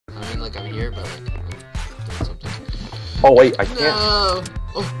like I'm here, but like I'm doing something. Oh wait, I can't. No.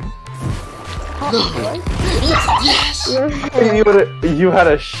 Oh. Yes. You had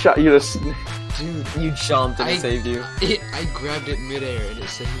a shot. You just. Dude, you jumped and it saved you. I grabbed it midair and it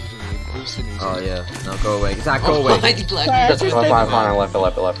saved me. Oh yeah, no, go away. Zach, go away. That's fine. I left. Well,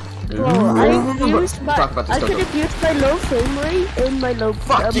 I could have used my low frame rate and my low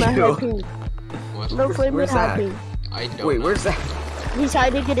Fuck my high you. ping. What? Low frame Where's and high Zach? ping. I don't Wait, know. where's Zach? He's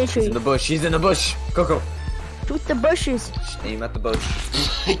hiding in a He's tree. in the bush. He's in the bush. Go. Shoot the bushes. Aim at the bush.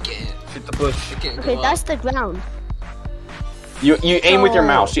 I can't. Shoot the bush. I can't Okay, go that's up. the ground. You aim with your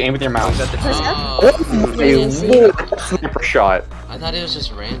mouse. You aim with your mouse. Is that the Sniper shot. I thought it was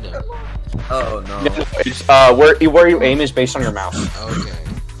just random. Oh no. No, it's, where you aim is based on your mouse. Okay.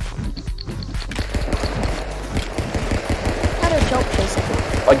 How to jump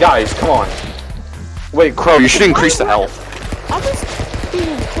basically. Guys, come on. Wait, Crow, you should increase the health. I was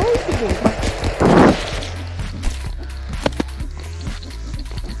being crazy.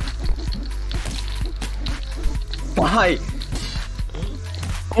 Why?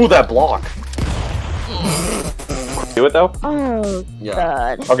 Ooh, that block. Do it though. Oh Yeah.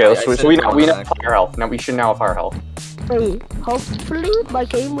 god. Okay, let's I so we said now it have wrong, fire health. Now we should now have fire health. Wait, hopefully my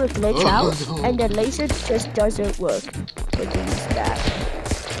game will glitch Oh, out no. and the laser just doesn't work against that.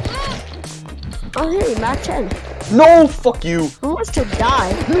 Oh hey, Matt 10. No, fuck you. Who wants to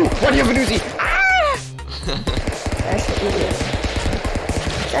die? What do you have an Uzi? That's the idiot.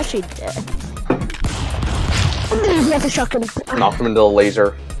 It's actually dead. You have a shotgun. Knocked him into the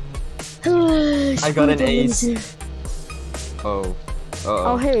laser. I got an ace. Oh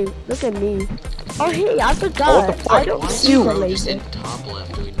Oh. hey, look at me. Oh hey, I Oh, forgot. what the fuck? I don't Why is see the Crow just laser. in top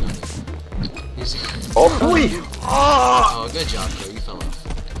left doing nothing? He's... Oh, Oh, good job, Crow. You fell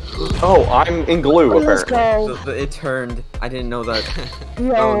off. oh, I'm in glue Let's apparently. go. It turned. I didn't know that.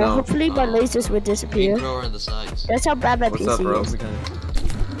 Yeah, Oh, no. hopefully my lasers will Me and disappear. Crow are on the sides. That's how bad my What's PC up, bro? is. We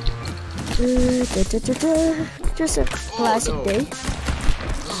got Just a classic no. day.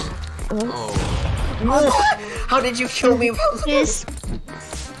 Oh. How did you kill me? Yes.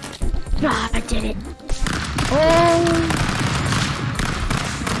 Ah, I did it. Oh.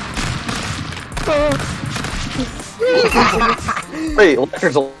 Wait,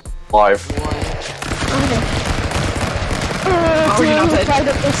 Lecter's alive. How are you not dead? Find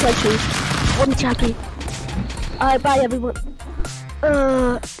up this century. One Jackie. Alright, bye everyone.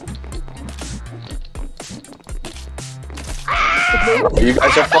 You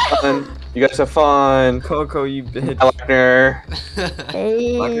guys have fun. You guys have fun. Coco, you bitch. Lecter.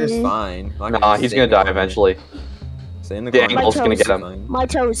 Hey. Lacker's fine. Nah, he's gonna die eventually. Stay in the The corner. angle's gonna toes. get him. Fine. My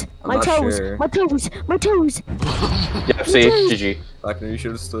toes. I'm My not toes. sure. My toes. My toes. Yeah, see, GG. Lacker, you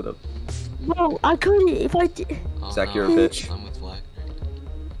should have stood up. Bro, I couldn't if I did. Oh, Zach, no. you're a bitch. I'm with Black.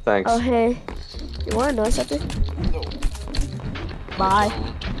 Thanks. Oh, hey. You wanna know something? No. Bye.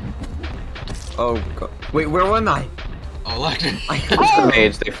 Oh, God. Wait, where am I? Oh, Lacker.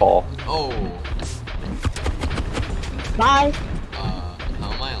 Grenades, they fall. Oh. Bye. How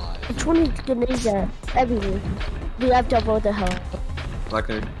am I alive? 20 grenades are everywhere. We have double the health.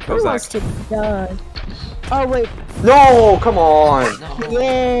 Lacker, kill Who wants Zach. to die? Oh, wait. No, come on. No.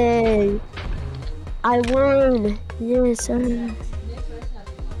 Yay. I won. Yes, sir.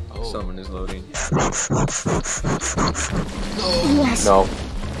 Oh. Someone is loading. Yes. No.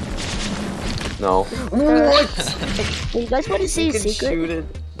 No. What? You guys want to see You a can secret? shoot it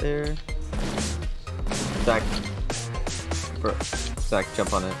there. Zach. Bro. Zach,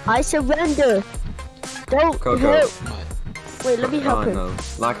 jump on it. I surrender. Don't Coco. help. What? Wait, let me help Oh him. no.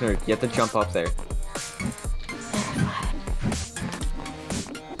 Lackner, you have to jump up there.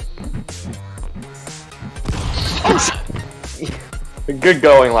 Good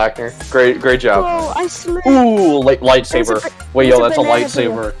going, Lackner. Great job. Bro, I slipped. Ooh, lightsaber. Wait, yo, that's a banana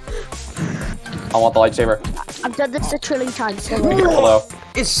lightsaber. I want the lightsaber. I've done this a trillion times. So Be careful though.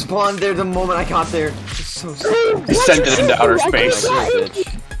 It spawned there the moment I got there. It's so sick. He sent it into outer space. You're a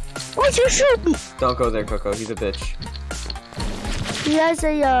bitch. Why'd you shoot me? Don't go there, Coco. He's a bitch. He has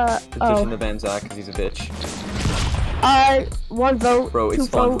a, Petition the ban Zach because he's a bitch. 1 vote. Bro, it 2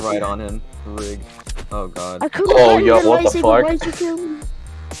 spawned vote. right on him. Rigged. Oh god. I couldn't Oh, find yo, the what the lightsaber. fuck? Why'd you kill me?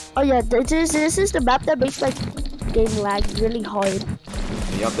 Oh yeah, this is the map that makes my game lag really hard.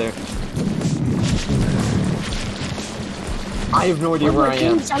 Me up there. I have no idea where I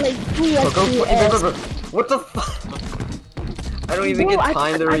am. Like Coco, what the fuck? I don't even get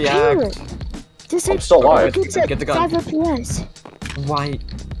time to react. This I'm is still alive. Get the gun. 5 FPS. Why?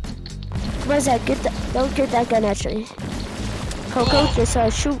 Where's that? Don't get that gun actually. Coco, just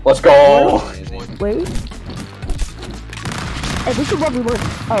shoot. Let's go. Wait. Hey, we can 1v1.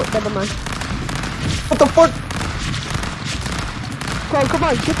 Oh, never mind. What the fuck? Bro, come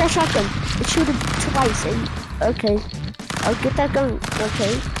on, get that shotgun. And shoot him twice. And okay. I'll get that gun.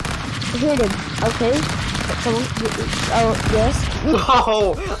 Okay. Hit him. Okay. Come on. Oh, yes. No!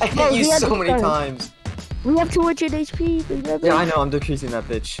 I hit Oh, you he had so the many gun. times. We have 200 HP. Remember? Yeah, I know. I'm decreasing that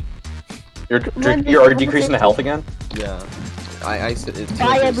bitch. You're decreasing the health again? Yeah. I said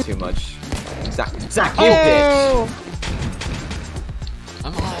it's too much. Zach, you bitch! Oh!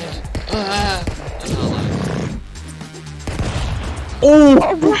 I'm alive. I'm not alive. Oh!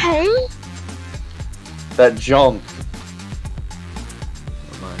 Oh, hey! That jump.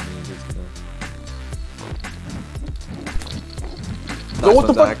 Come on, you just No, what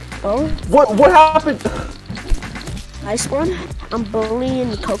the fuck? Oh, What happened? nice one. I'm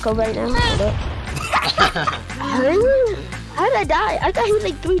bullying Coco right now. Hold up. Huh? How did I die? I got hit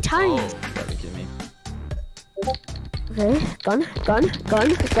like 3 times. Oh. gotta give me. Okay, gun.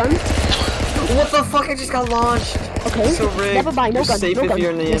 What the fuck? I just got launched. Okay, So rigged. never mind. No You're gun. safe No if gun.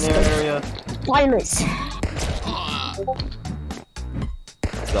 you're in the Yes, gun. area. Violence.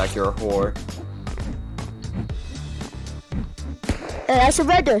 Zach, you're a whore. I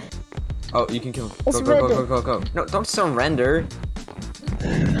surrender. Oh, you can kill him. Let's Go. No, don't surrender.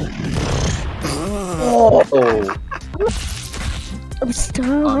 Oh. I'm stuck.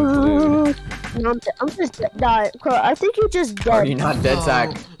 Unglued. No, I'm just dead. Bro, I think you're just dead. Are you not dead, Zach?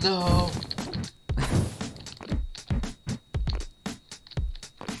 No.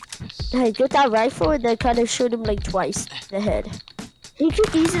 Hey, get that rifle and then kind of shoot him like twice in the head. He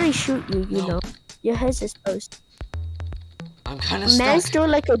could easily shoot you, you know. Your head's exposed. I'm kind of Man's stuck.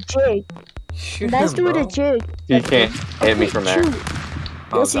 doing like a jig. Shoot Man's him, doing bro. a jig. You can't hit me from there. Shoot.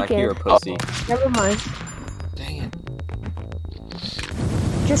 Oh, Yes, he Zach, can. you're a pussy. Never mind. Dang it.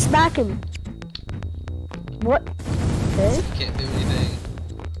 Just smack him. What? Okay. Can't do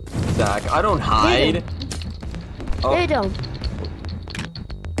anything. Zach, I don't hide. Oh, Hit him.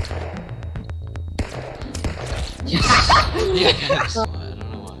 Yes. Yes. I don't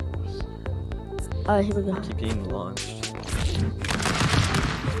know why. Alright, here we go. keep being launched.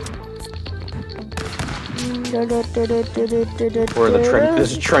 We're in the trench.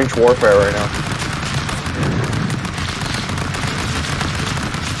 This is trench warfare right now.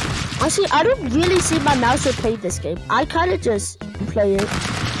 Honestly, I don't really see my mouse to play this game. I kind of just play it.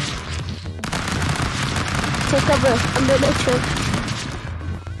 Take cover. I'm in the trench.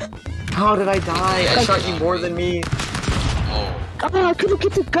 How did I die? I shot you more than me. Oh. Oh, I couldn't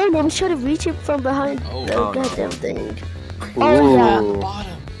get the gun. I was trying to reach it from behind Oh, the no. goddamn thing. Oh, yeah. Ooh.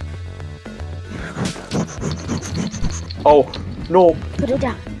 Bottom. Oh, no. Put it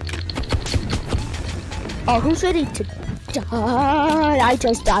down. Oh, who's ready to die? I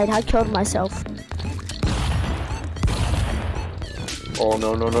just died. I killed myself. Oh,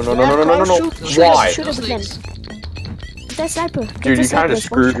 no. Shoot, Why? Shoot him again. Get that sniper. Get Dude, the you kind sniper. of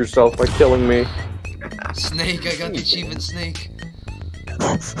screwed yourself by killing me. Snake, I got the achievement, Snake.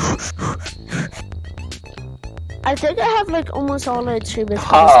 I think I have like almost all the achievements.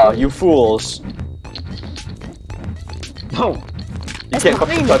 Ha, you fools. No. You That's can't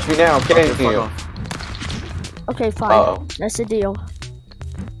fucking mine. touch me now, can Fuck you? off. Okay, fine. Uh-oh. That's the deal.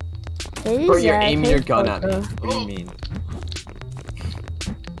 Hey, Bro, you're Zach, aiming hey, your gun at me. Coco. What do you mean?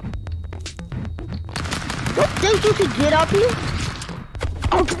 Don't think you could get up here?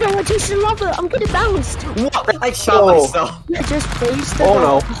 Oh no, I tasted the lava. I'm getting bounced. What? I shot Oh. myself. I just faced the Oh,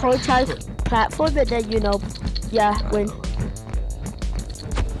 no. whole entire platform and then, you know, yeah, win.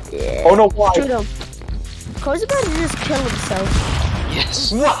 Yeah. Oh no, why? Shoot him. Cozy's about to just kill himself.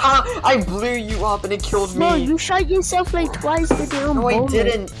 Yes. What? I blew you up and it killed No, me. you shot yourself like twice the damn No, I moment.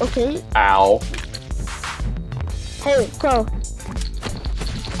 didn't. Okay. Ow. Hey, Crow.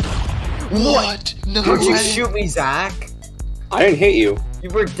 What? No How'd you way. shoot me, Zach? I didn't hit you. You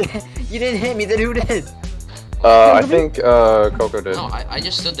were dead. You didn't hit me. Then who did? I think, Coco did. No, I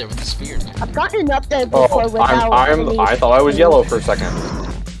just stood there with the spear, man. I've gotten up there before Oh, without any- I thought I was yellow for a second.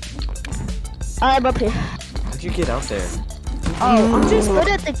 I'm up here. How'd you get out there? Oh, I'm just good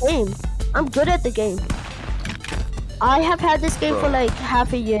at the game. I'm good at the game. I have had this game for Bro. like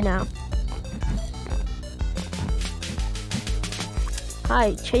half a year now.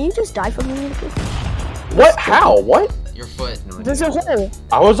 Hi, can you just die for me real quick? What? How? What? Your foot. No idea. There's a hole.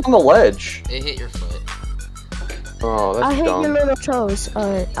 I was on the ledge. It hit your foot. Oh, that's I hit dumb. your little toes.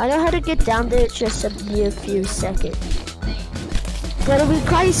 Alright, I know how to get down there. It's just a mere few seconds. But it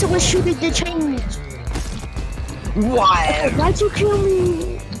requires someone shooting the chains. What? Why'd you kill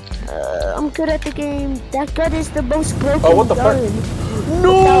me? I'm good at the game. That gun is the most broken Oh, what the fuck? gun.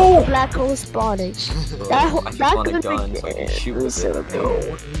 No! The black hole spawning. That want a could gun be so I can shoot with so it.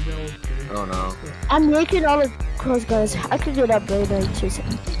 Oh no. I'm making all the close guys. I could get up right now. 2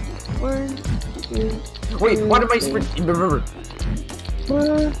 seconds. 1, 2. Wait, why did my sprint?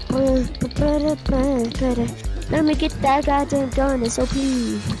 Let me get that goddamn gun. It's OP.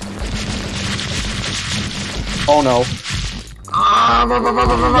 Oh no.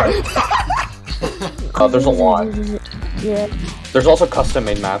 There's a lot. Yeah. There's also custom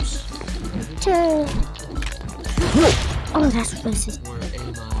made maps. Oh, that's what this is.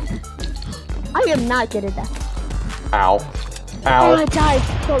 I am not getting that. Ow. Oh, Ow. I died.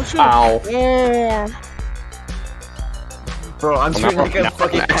 Oh, shoot. Ow. Yeah. Bro, I'm shooting like a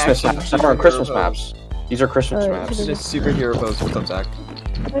fucking Christmas maps. These are Christmas maps. These are Christmas Alright, maps. This is superhero pose. What's up, Zach?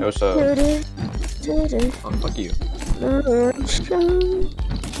 What's up? Oh, fuck you.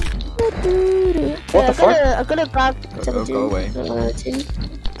 What the fuck? I'm gonna grab Go away.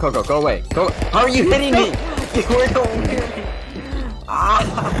 Coco, go away. Go. How are you hitting me? You don't hear me.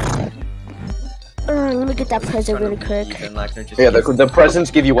 Let me get that present really quick. Yeah, the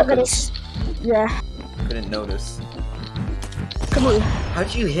presents give you I'm gonna weapons. Yeah. Couldn't notice. Come on.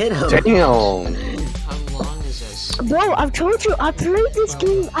 How'd you hit him? Damn. How long is this? Bro, I've told you, I played this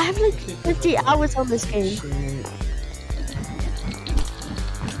game. I have like 50 hours on this game.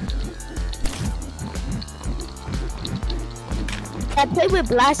 I played with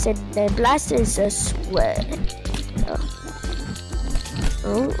Blasted, and Blasted is a sweat.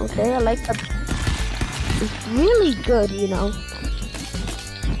 Oh, okay, I like that. It's really good, you know.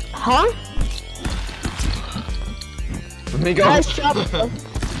 Huh? Let me go. Nice job, bro.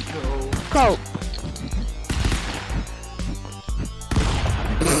 Go.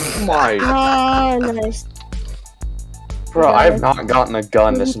 My. Oh, nice. Bro, I have not gotten a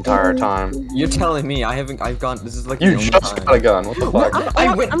gun this entire time. You're telling me I've gone. This is like You the only just time. got a gun. What the fuck?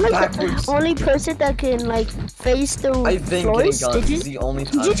 I went I'm like backwards. the only person that can like face the I've been getting floors. guns. Did This you? is the only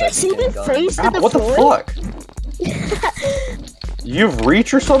time. Did you just see me face to Ah, the what the floor? fuck? You've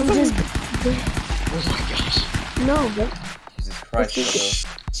reach or something? Just, Oh my gosh. no, bro. Jesus Christ.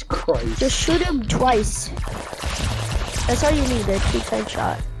 Jesus Christ. Just shoot him twice. That's all you need, a 2-time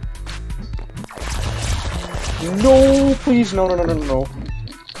shot. No, please, no.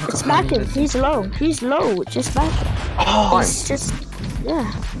 Smack him. He's low. He's low. Just smack him. Oh, It's just,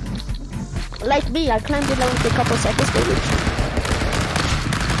 yeah. Like me, I climbed it like a couple seconds, maybe.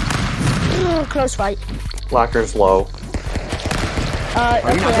 Close fight. Lacquer's low. Okay,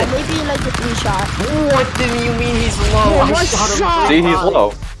 maybe like a 3-shot. What do you mean he's low? Yeah, I one shot him shot. 3 See, he's times.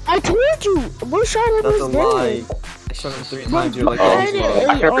 low. I told you! One shot him That's a was lie. dead. I shot him 3 times. You're like, Oh, oh, he's low.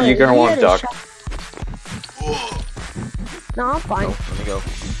 Lacquer, you're gonna want to duck. No, I'm fine. No, let me go.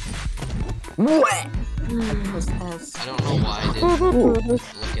 What? I don't know why I didn't look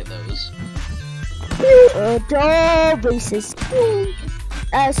at those. Duh, racist.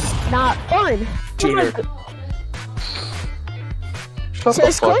 That's not fun. Cheater. Shut So the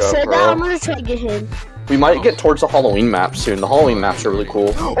it's fuck close up, to that. I'm bro. gonna try to get him. We might get towards the Halloween map soon. The Halloween maps are really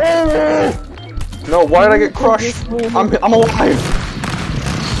cool. No, why did I get crushed? I'm alive.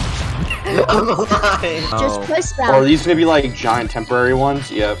 I'm alive. Just press that. Or are these gonna be like giant temporary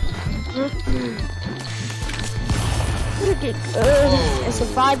ones? Yep. I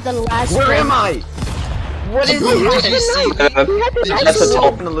survived the last Where one. am I? What is Did you this? see that? That's a I'm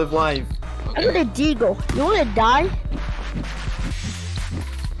top. gonna live life. I'm gonna deagle. You wanna die?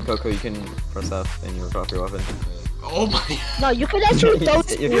 Coco, you can press F and you drop your weapon. Oh my. No, you can actually throw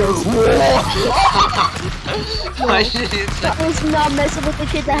spears. I didn't That was not messing with the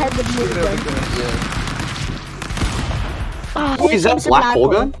kid that had the move gun. Wait, is that black hole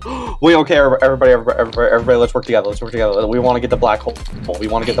gun? Wait, okay, everybody, let's work together. We want to get the black hole. We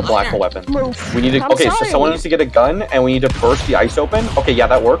want to get the black hole weapon. Move. We need to. I'm Okay, so sorry. someone needs to get a gun, and we need to burst the ice open. Okay, yeah,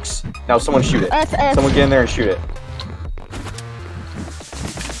 that works. Now someone shoot it. F. Someone get in there and shoot it.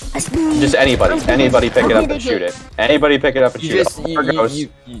 Just anybody pick it up and shoot it. Anybody pick it up and You shoot it. just, Oh, there it goes. you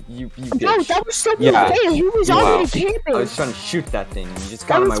No, bitch. that was so Yeah. unfair. He was Wow. already I camping. was trying to shoot that thing. You just That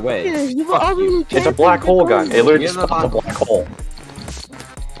got in was my way. fair. You were Fuck already you. camping. It's a black hole gun. It literally You're just the spawns a black hole.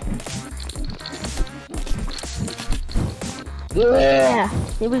 Yeah.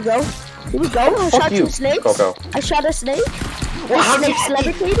 Here we go. I Fuck shot you, 2 snakes. Coco. I shot a snake. Well, The how'd you snake's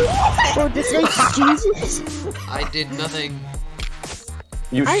levitating. Oh, the snake's Jesus. I did nothing.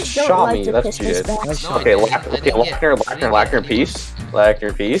 You I don't shot like me. the That's what you Christmas did. bash. No, I Okay, didn't. Lacquer, I didn't get- Lacquer in peace. Lacquer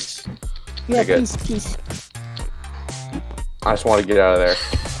in peace. Yeah, Okay, good. peace. I just want to get out of there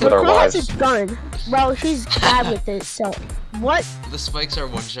with our Nicole has lives. a gun. Well, she's bad with it, so. What? The spikes are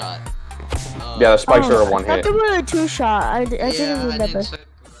one shot. Yeah, the spikes are a one I thought hit. they were a 2-shot. I didn't remember. I didn't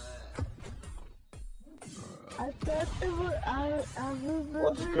I thought they were. I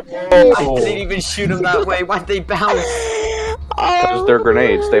remember. I didn't even shoot them that way. Why'd they bounce? Because they're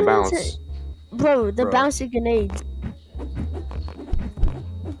grenades, they bounce. Bro, they're bouncing grenades.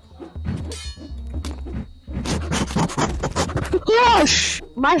 Gosh!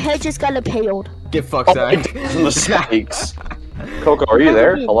 My head just got impaled. Get fucked, Zach. Mistakes. Coco, are you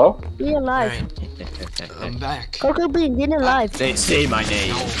there? Hello? Be alive. Alright, I'm back. Coco Bean, get alive. Say my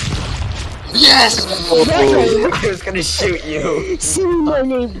name. Yes! I was gonna shoot you. See my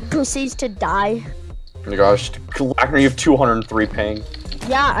name proceeds to die. Oh my gosh, Lackner, you have 203 ping.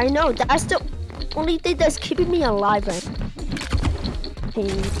 Yeah, I know. That's the only thing that's keeping me alive. Right?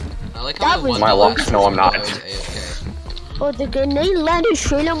 I like That how was my luck. No, I'm not. Oh, the grenade landed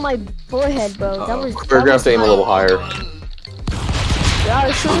straight on my forehead, bro. That was. We're gonna have to aim a little higher.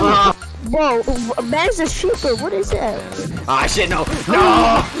 Yeah, shoot. Whoa, man's a shooter. What is that? Ah, shit, no.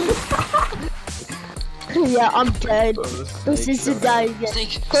 No! Yeah, I'm dead. This is to die again.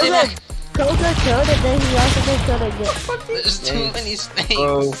 Snake, stay back! Coco killed and then he also got killed again. There's too many snakes!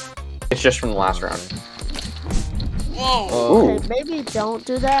 Oh. It's just from the last round. Whoa! Ooh. Okay, maybe don't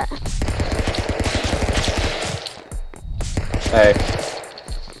do that. Hey.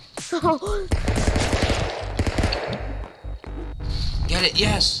 Get it,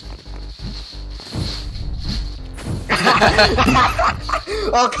 yes!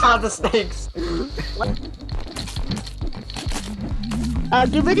 Oh god, the snakes!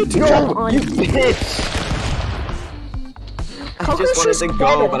 Get ready to jump on. You bitch! I Coco's just wanted just to go,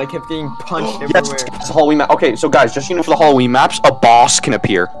 better. but I kept getting punched Yes, everywhere. it's a Halloween map. Okay, so guys, just so you know, for the Halloween maps, a boss can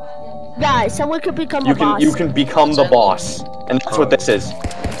appear. Guys, someone could become You a boss. can become the boss, and that's what this is.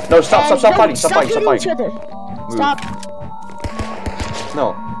 No, stop fighting, stop fighting, stop hitting each fighting. other. Stop.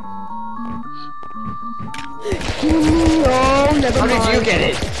 No. Oh, never How mind. did you get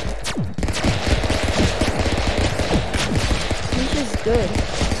it? He's just good.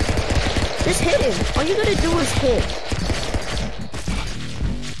 Just hit him. All you gotta do is hit.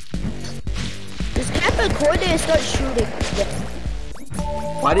 Just camp and coordinate and start shooting.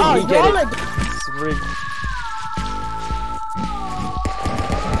 Why did he get it? It's rigged.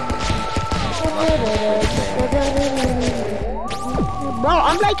 Bro,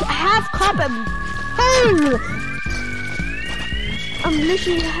 I'm like half cop and I'm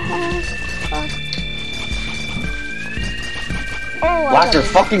literally half cop. Oh, Lackner,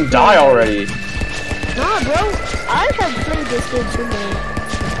 fucking die already. Nah, bro. I have played this game too many.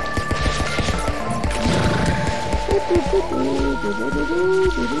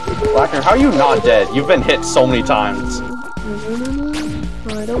 Lackner, how are you not dead? You've been hit so many times.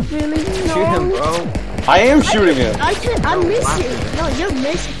 I don't really know. Shoot him, bro. I am shooting him. I'm missing. No, you're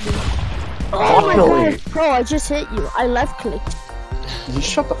missing me. Oh my Finally. god. Bro, I just hit you. I left clicked. You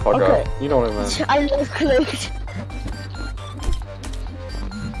shut the fuck Okay. up. You know what I meant. I left clicked.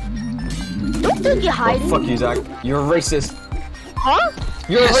 Don't think you're Oh, hiding. fuck you, Zach. You're a racist. Huh?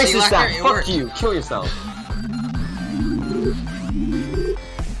 You're Yeah, a see, racist, Lackner, Zach. it Fuck worked. you. Kill yourself.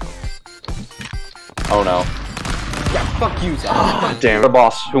 Oh no. Yeah, fuck you, Zach. Damn. The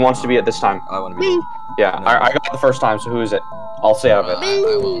boss. Who wants to be it this time? I want to be. Me. Yeah, I got the first time, so who is it? I'll stay out of it. I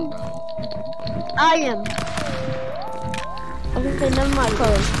won't. I am. Okay, never mind,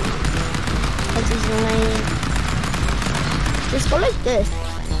 close. That's his lane. Just go like this.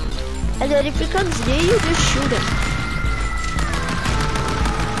 And then if it comes near you, just shoot him.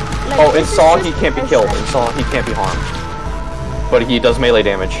 Like, Oh, in this is Saw, just he can't be a killed. shot. In Saw, he can't be harmed. But he does melee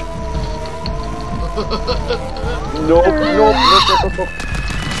damage. Nope, nope.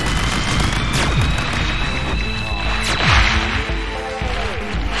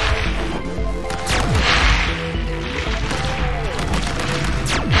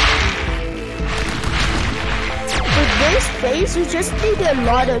 For this phase, you just need a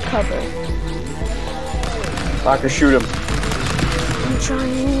lot of cover. Lackner, shoot him. I'm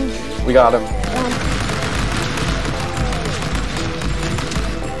trying. We got him.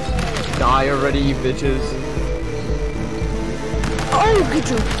 Die already, you bitches. Oh, good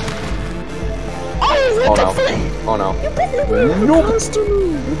job. Oh, what Oh the no. fuck? Oh no. You better really Nope. close to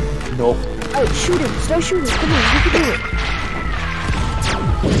me. Nope. Alright, shoot him. Start shooting. Come on, you can do it.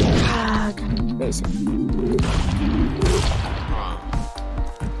 Ah, amazing.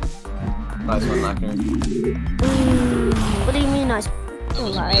 Nice one, Lackner. What do you mean nice?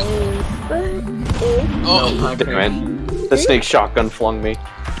 Like, Oh, No, Lackner. Damn it. The snake shotgun flung me.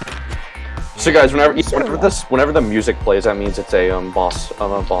 So guys, whenever the music plays, that means it's a boss game.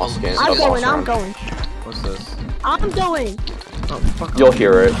 I'm a boss going, I'm round. going. What's this? I'm going. fuck You'll off.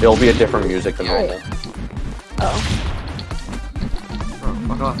 hear it. It'll be a different music than Hear normal. it. Oh. Bro,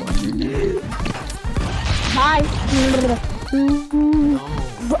 fuck off. Bye. No.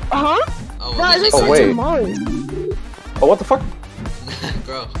 Huh? Oh, No, well, this Oh, is wait. tomorrow. Oh, what the fuck?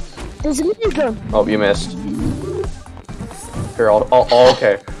 bro. There's a minigun. Oh, you missed. Here, oh,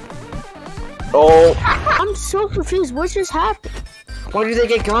 okay. Oh, I'm so confused. What just happened? Why do they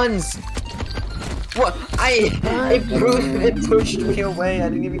get guns? What? It pushed me away. I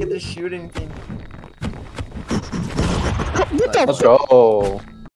didn't even get to shoot anything. What the let's go.